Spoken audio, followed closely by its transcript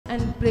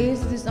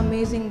this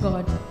amazing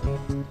God.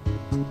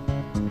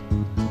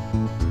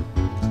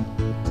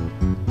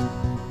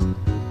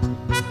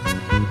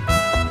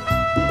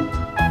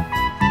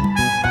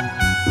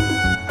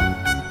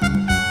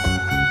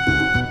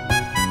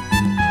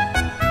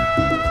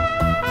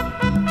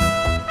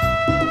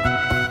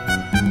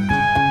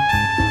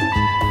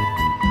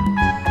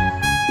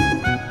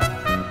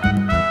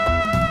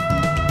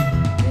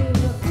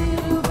 Deva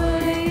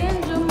Kirubai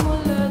Endrum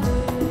Ullathu,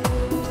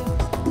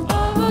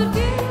 Avar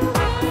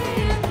Kirubai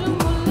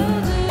Endrum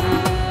Ullathu,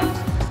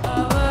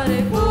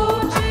 Avarai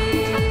pochi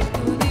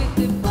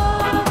tudithu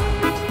paadi,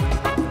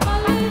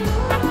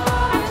 Alleluia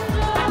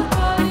என்றால்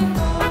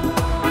பாடிப்போம்.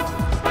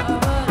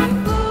 Avarai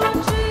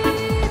pochi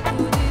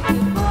tudithu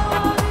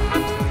paadi,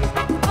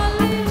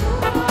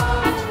 Alleluia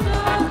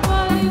என்றால்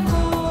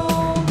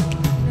பாடிப்போம்.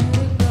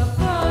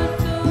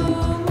 நெருக்கப்பட்டு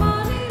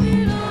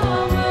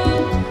மறிவிடாமல்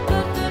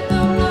கர்த்தர்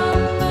தம்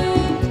நம்மை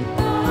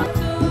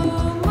காத்து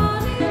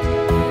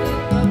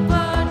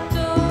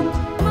நெருக்கப்பட்டு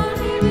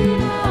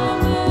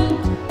மறிவிடாமல்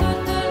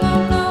கர்த்தர்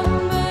தம்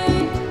நம்மை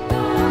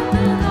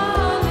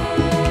காத்ததாலே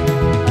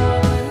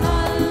அவர்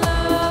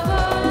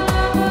நல்லவர்,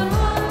 அவர்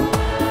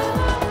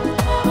வல்லவர்,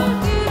 அவர்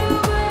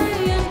கிருபை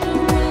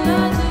என்றும்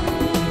உள்ளது.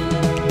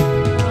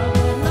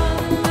 அவர்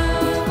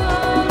நல்லவர்,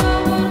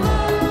 அவர்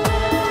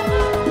வல்லவர்,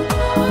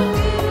 அவர்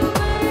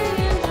கிருபை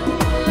என்றும்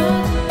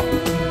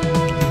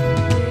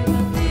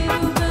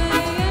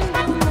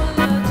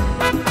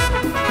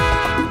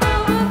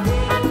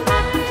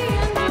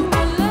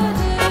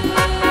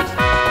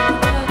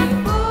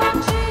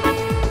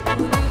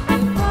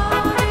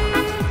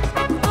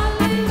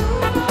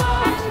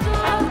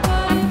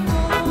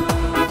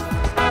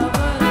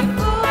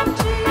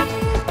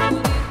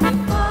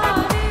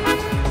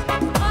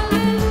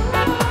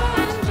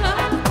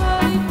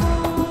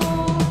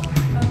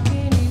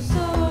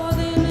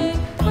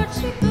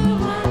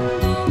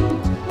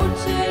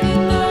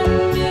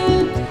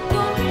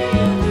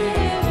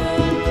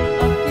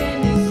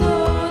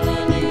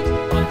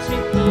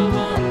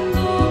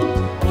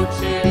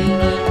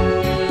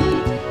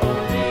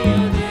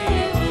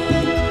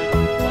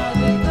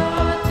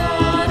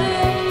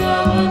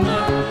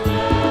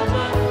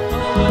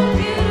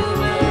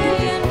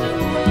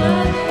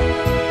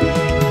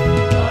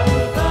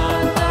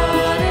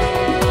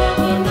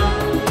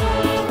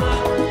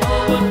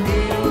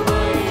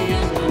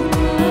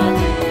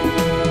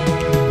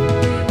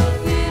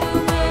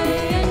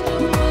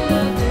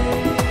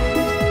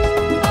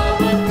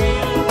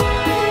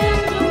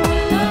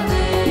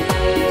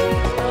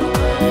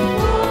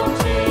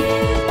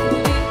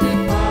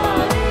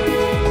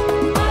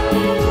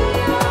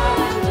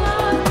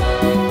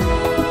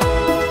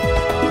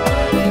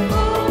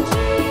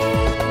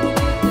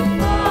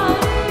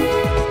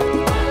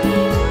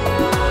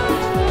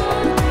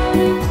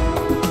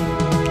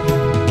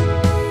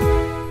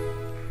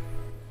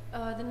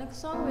The next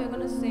song we are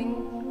going to sing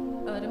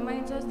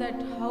reminds us that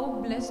how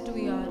blessed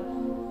we are.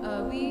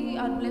 We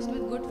are blessed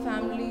with good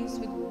families,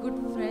 with good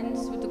friends,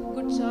 with a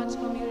good church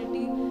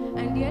community,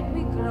 and yet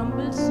we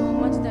grumble so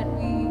much that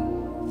we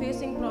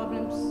facing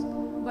problems.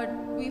 But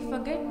we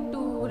forget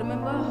to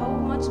remember how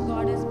much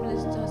God has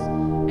blessed us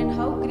and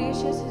how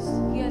gracious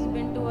He has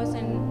been to us,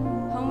 and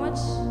how much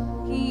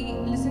He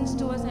listens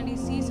to us and He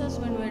sees us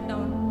when we're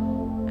down.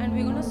 And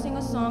we're going to sing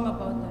a song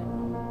about that.